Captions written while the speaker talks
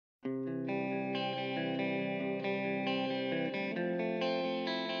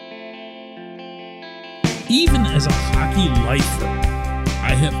Even as a hockey lifer,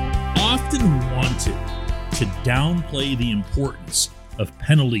 I have often wanted to downplay the importance of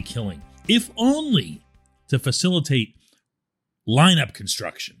penalty killing, if only to facilitate lineup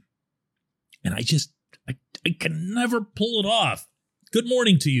construction. And I can never pull it off. Good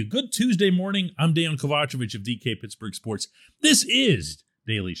morning to you. Good Tuesday morning. I'm Dan Kovacevic of DK Pittsburgh Sports. This is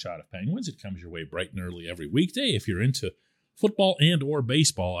Daily Shot of Penguins. It comes your way bright and early every weekday. If you're into football and or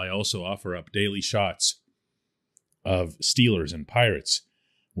baseball, I also offer up daily shots of Steelers and Pirates,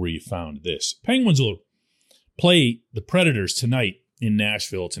 where you found this. Penguins will play the Predators tonight in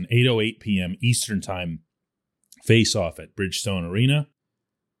Nashville. It's an 8:08 p.m. Eastern Time face-off at Bridgestone Arena.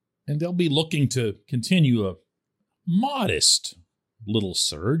 And they'll be looking to continue a modest little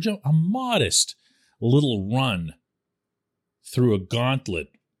surge, a modest little run through a gauntlet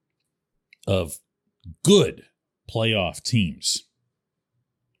of good playoff teams.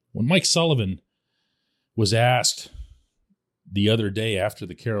 When Mike Sullivan was asked the other day after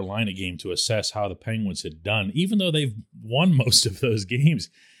the Carolina game to assess how the Penguins had done, even though they've won most of those games,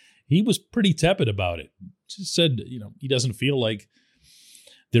 he was pretty tepid about it. Just said, he doesn't feel like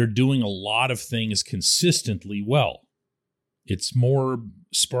they're doing a lot of things consistently well. It's more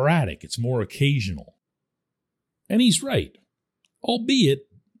sporadic. It's more occasional. And he's right. Albeit,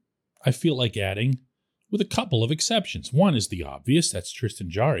 I feel like adding, with a couple of exceptions. One is the obvious, that's Tristan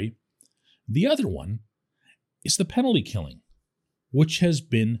Jarry. The other one is the penalty killing, which has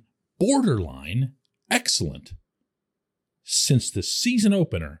been borderline excellent since the season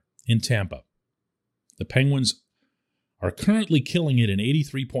opener in Tampa. The Penguins are currently killing at an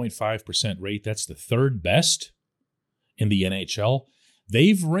 83.5% rate. That's the third best in the NHL.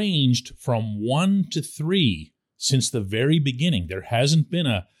 They've ranged from 1 to 3 since the very beginning. There hasn't been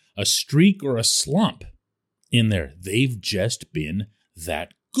a streak or a slump in there. They've just been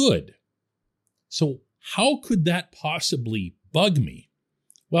that good. So how could that possibly bug me?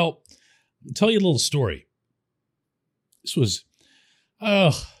 Well, I'll tell you a little story. This was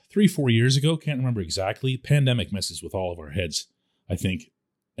 3-4 years ago. Can't remember exactly. Pandemic messes with all of our heads, I think,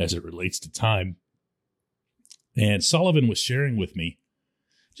 as it relates to time. And Sullivan was sharing with me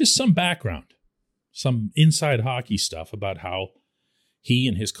just some background, some inside hockey stuff about how he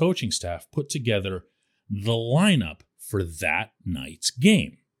and his coaching staff put together the lineup for that night's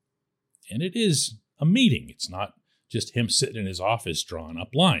game. And it is a meeting. It's not just him sitting in his office drawing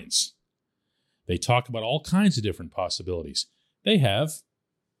up lines. They talk about all kinds of different possibilities. They have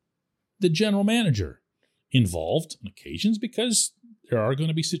the general manager involved on occasions because there are going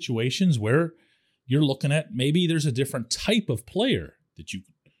to be situations where you're looking at maybe there's a different type of player that you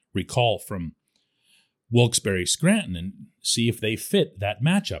recall from Wilkes-Barre Scranton and see if they fit that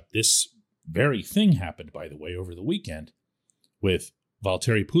matchup. This very thing happened, by the way, over the weekend with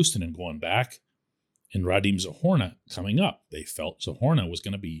Valtteri Puustinen going back and Radim Zohorna coming up. They felt Zohorna was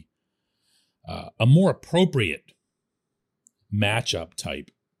going to be a more appropriate matchup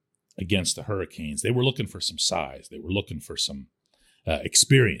type against the Hurricanes. They were looking for some size. They were looking for some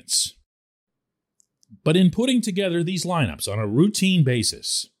experience. But in putting together these lineups on a routine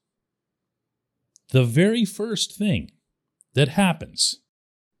basis, the very first thing that happens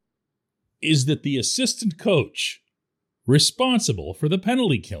is that the assistant coach responsible for the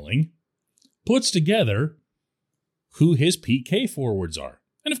penalty killing puts together who his PK forwards are.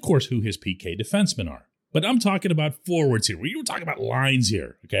 And of course, who his PK defensemen are. But I'm talking about forwards here. We're talking about lines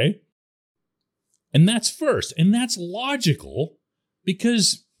here, okay? And that's first. And that's logical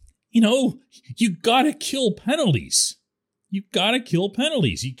because, you got to kill penalties. You got to kill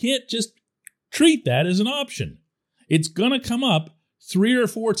penalties. You can't just treat that as an option. It's going to come up 3 or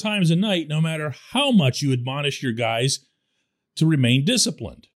 4 times a night, no matter how much you admonish your guys to remain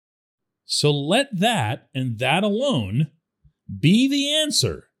disciplined. So let that and that alone be the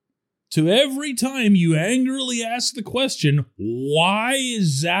answer to every time you angrily ask the question, why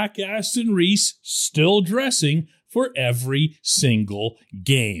is Zach Aston Reese still dressing for every single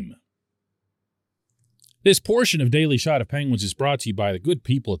game? This portion of Daily Shot of Penguins is brought to you by the good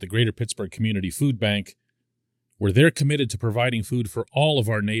people at the Greater Pittsburgh Community Food Bank, where they're committed to providing food for all of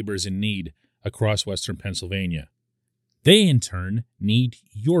our neighbors in need across Western Pennsylvania. They, in turn, need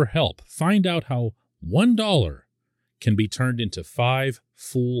your help. Find out how $1 can be turned into 5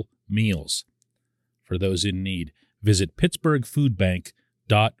 full meals. For those in need, visit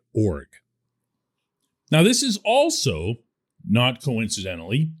pittsburghfoodbank.org. Now, this is also, not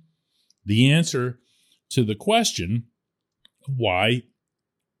coincidentally, the answer to the question why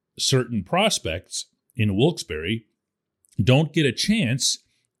certain prospects in Wilkes-Barre don't get a chance,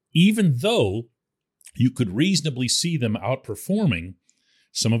 even though you could reasonably see them outperforming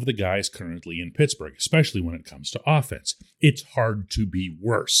some of the guys currently in Pittsburgh, especially when it comes to offense. It's hard to be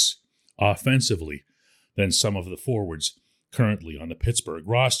worse offensively than some of the forwards currently on the Pittsburgh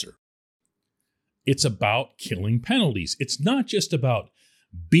roster. It's about killing penalties. It's not just about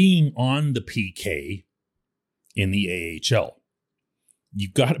being on the PK in the AHL.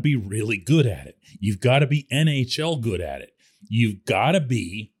 You've got to be really good at it. You've got to be NHL good at it. You've got to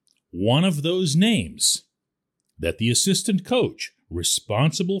be one of those names that the assistant coach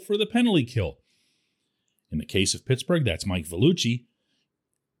responsible for the penalty kill, in the case of Pittsburgh, that's Mike Vellucci,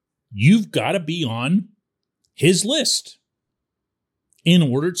 you've got to be on his list in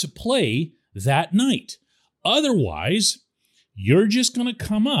order to play that night. Otherwise, you're just going to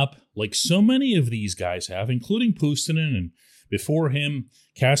come up like so many of these guys have, including Puustinen and before him,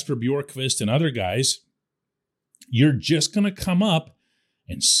 Kasper Bjorkqvist and other guys. You're just going to come up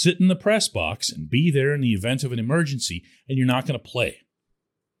and sit in the press box and be there in the event of an emergency, and you're not going to play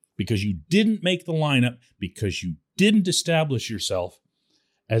because you didn't make the lineup, because you didn't establish yourself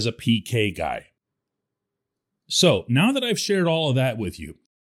as a PK guy. So now that I've shared all of that with you,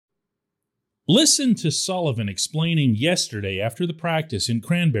 listen to Sullivan explaining yesterday after the practice in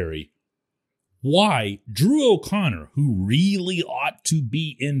Cranberry why Drew O'Connor, who really ought to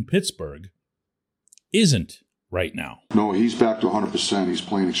be in Pittsburgh, isn't right now. No, he's back to 100%. He's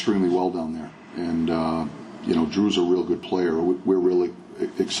playing extremely well down there. And, Drew's a real good player. We're really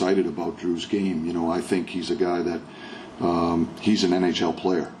excited about Drew's game. I think he's a guy that he's an NHL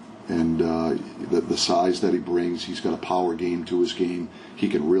player. And the size that he brings, he's got a power game to his game. He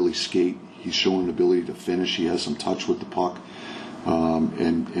can really skate. He's shown an ability to finish. He has some touch with the puck.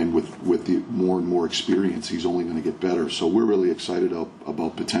 And with the more and more experience, he's only going to get better. So we're really excited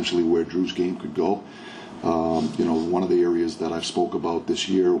about potentially where Drew's game could go. One of the areas that I've spoke about this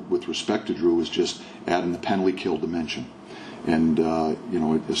year with respect to Drew is just adding the penalty kill dimension. And,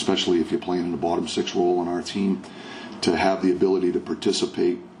 especially if you're playing in the bottom six role on our team, to have the ability to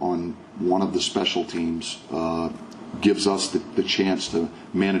participate on one of the special teams gives us the chance to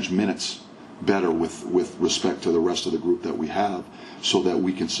manage minutes better with respect to the rest of the group that we have, so that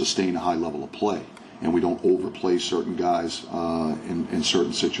we can sustain a high level of play and we don't overplay certain guys in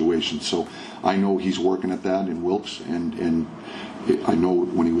certain situations. So I know he's working at that in Wilkes, and I know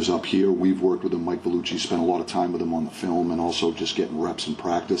when he was up here, we've worked with him. Mike Vellucci spent a lot of time with him on the film and also just getting reps in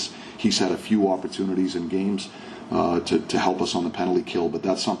practice. He's had a few opportunities in games to help us on the penalty kill, but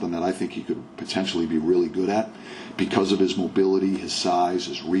that's something that I think he could potentially be really good at because of his mobility, his size,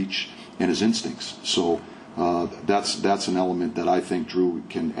 his reach, and his instincts. So that's an element that I think Drew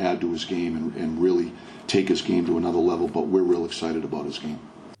can add to his game and really take his game to another level, but we're real excited about his game.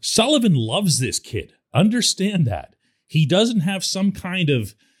 Sullivan loves this kid. Understand that. He doesn't have some kind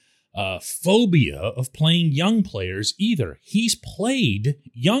of phobia of playing young players either. He's played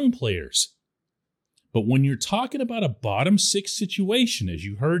young players. But when you're talking about a bottom six situation, as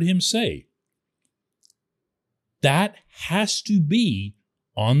you heard him say, that has to be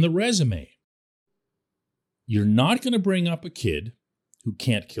on the resume. You're not going to bring up a kid who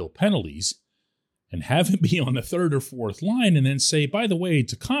can't kill penalties and have him be on the third or fourth line and then say, by the way,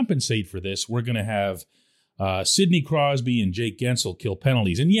 to compensate for this, we're going to have Sidney Crosby and Jake Gensel kill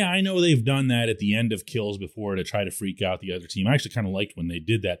penalties. And yeah, I know they've done that at the end of kills before to try to freak out the other team. I actually kind of liked when they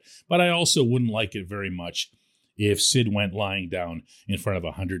did that, but I also wouldn't like it very much if Sid went lying down in front of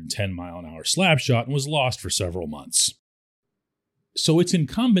a 110-mile-an-hour slap shot and was lost for several months. So it's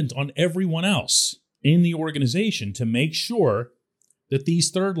incumbent on everyone else in the organization to make sure that these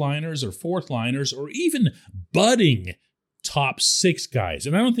third liners or fourth liners or even budding top six guys,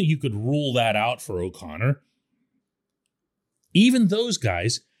 and I don't think you could rule that out for O'Connor, even those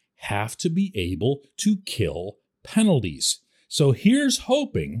guys have to be able to kill penalties. So here's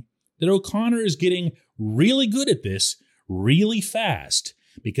hoping that O'Connor is getting really good at this really fast,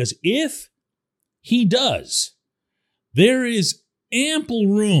 because if he does, there is ample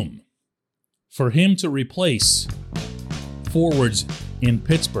room for him to replace forwards in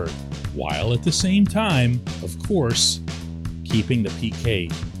Pittsburgh, while at the same time, of course, keeping the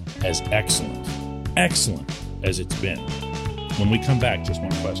PK as excellent as it's been. When we come back, just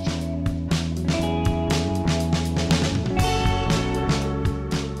one question.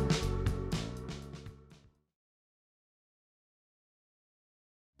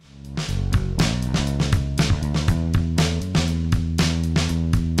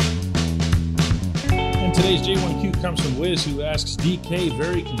 Today's J1Q comes from Wiz, who asks, DK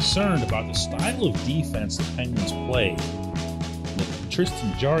very concerned about the style of defense the Penguins play. That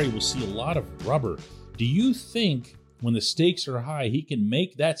Tristan Jarry will see a lot of rubber. Do you think when the stakes are high, he can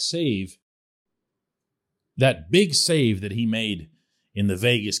make that save, that big save that he made in the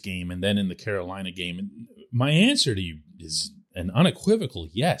Vegas game and then in the Carolina game? And my answer to you is an unequivocal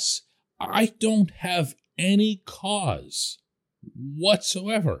yes. I don't have any cause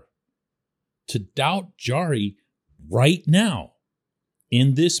whatsoever to doubt Jarry right now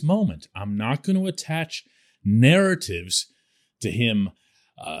in this moment. I'm not going to attach narratives to him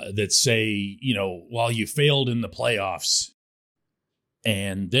that say, well, you failed in the playoffs,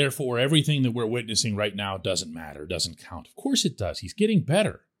 and therefore everything that we're witnessing right now doesn't matter, doesn't count. Of course it does. He's getting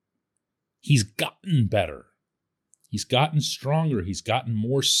better. He's gotten better. He's gotten stronger. He's gotten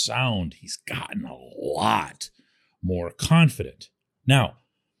more sound. He's gotten a lot more confident. Now,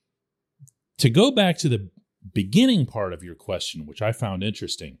 to go back to the beginning part of your question, which I found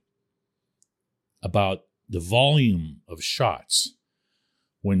interesting, about the volume of shots.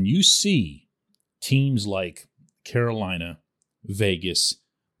 When you see teams like Carolina, Vegas,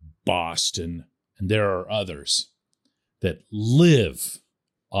 Boston, and there are others that live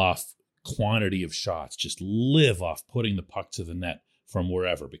off quantity of shots, just live off putting the puck to the net from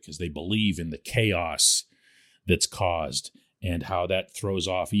wherever because they believe in the chaos that's caused and how that throws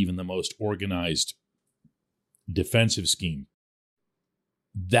off even the most organized defensive scheme.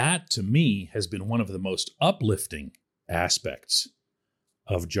 That, to me, has been one of the most uplifting aspects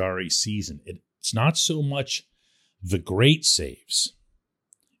of Jarry's season. It's not so much the great saves.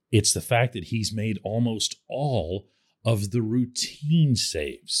 It's the fact that he's made almost all of the routine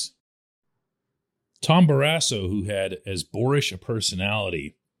saves. Tom Barrasso, who had as boorish a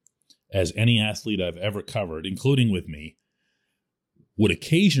personality as any athlete I've ever covered, including with me, would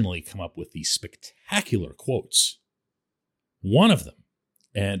occasionally come up with these spectacular quotes. One of them,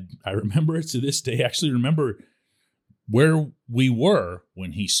 and I remember it to this day, I actually remember where we were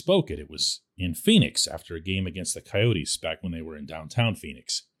when he spoke it. It was in Phoenix after a game against the Coyotes back when they were in downtown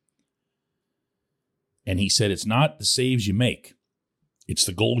Phoenix. And he said, it's not the saves you make, it's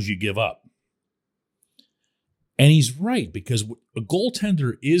the goals you give up. And he's right, because a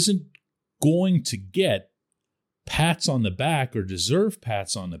goaltender isn't going to get pats on the back or deserve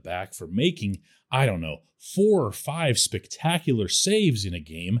pats on the back for making, 4 or 5 spectacular saves in a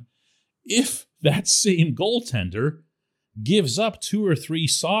game if that same goaltender gives up 2 or 3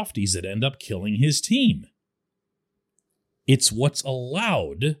 softies that end up killing his team. It's what's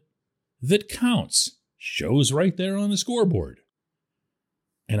allowed that counts. Shows right there on the scoreboard.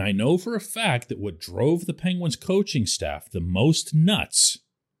 And I know for a fact that what drove the Penguins coaching staff the most nuts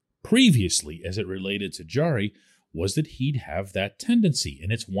previously as it related to Jarry was that he'd have that tendency.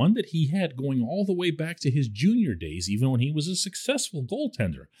 And it's one that he had going all the way back to his junior days, even when he was a successful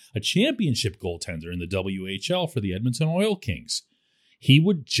goaltender, a championship goaltender in the WHL for the Edmonton Oil Kings. He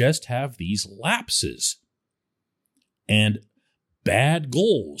would just have these lapses. And bad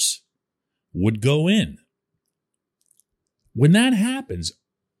goals would go in. When that happens,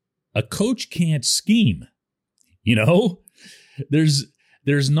 a coach can't scheme.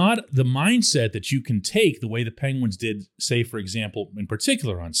 There's not the mindset that you can take the way the Penguins did, say, for example, in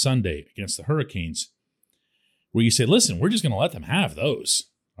particular on Sunday against the Hurricanes, where you say, listen, we're just going to let them have those.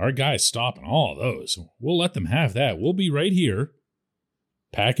 Our guys stopping all of those. We'll let them have that. We'll be right here,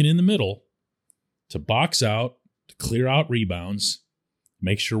 packing in the middle to box out, to clear out rebounds,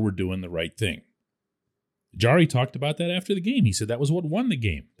 make sure we're doing the right thing. Jarry talked about that after the game. He said that was what won the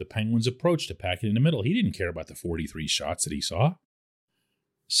game. The Penguins' approach to packing in the middle. He didn't care about the 43 shots that he saw.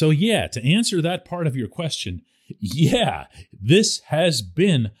 So yeah, to answer that part of your question, yeah, this has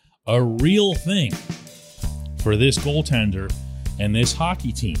been a real thing for this goaltender and this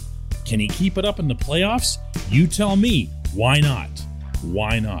hockey team. Can he keep it up in the playoffs? You tell me. Why not?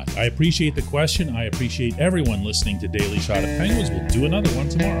 Why not? I appreciate the question. I appreciate everyone listening to Daily Shot of Penguins. We'll do another one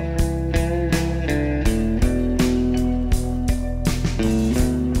tomorrow.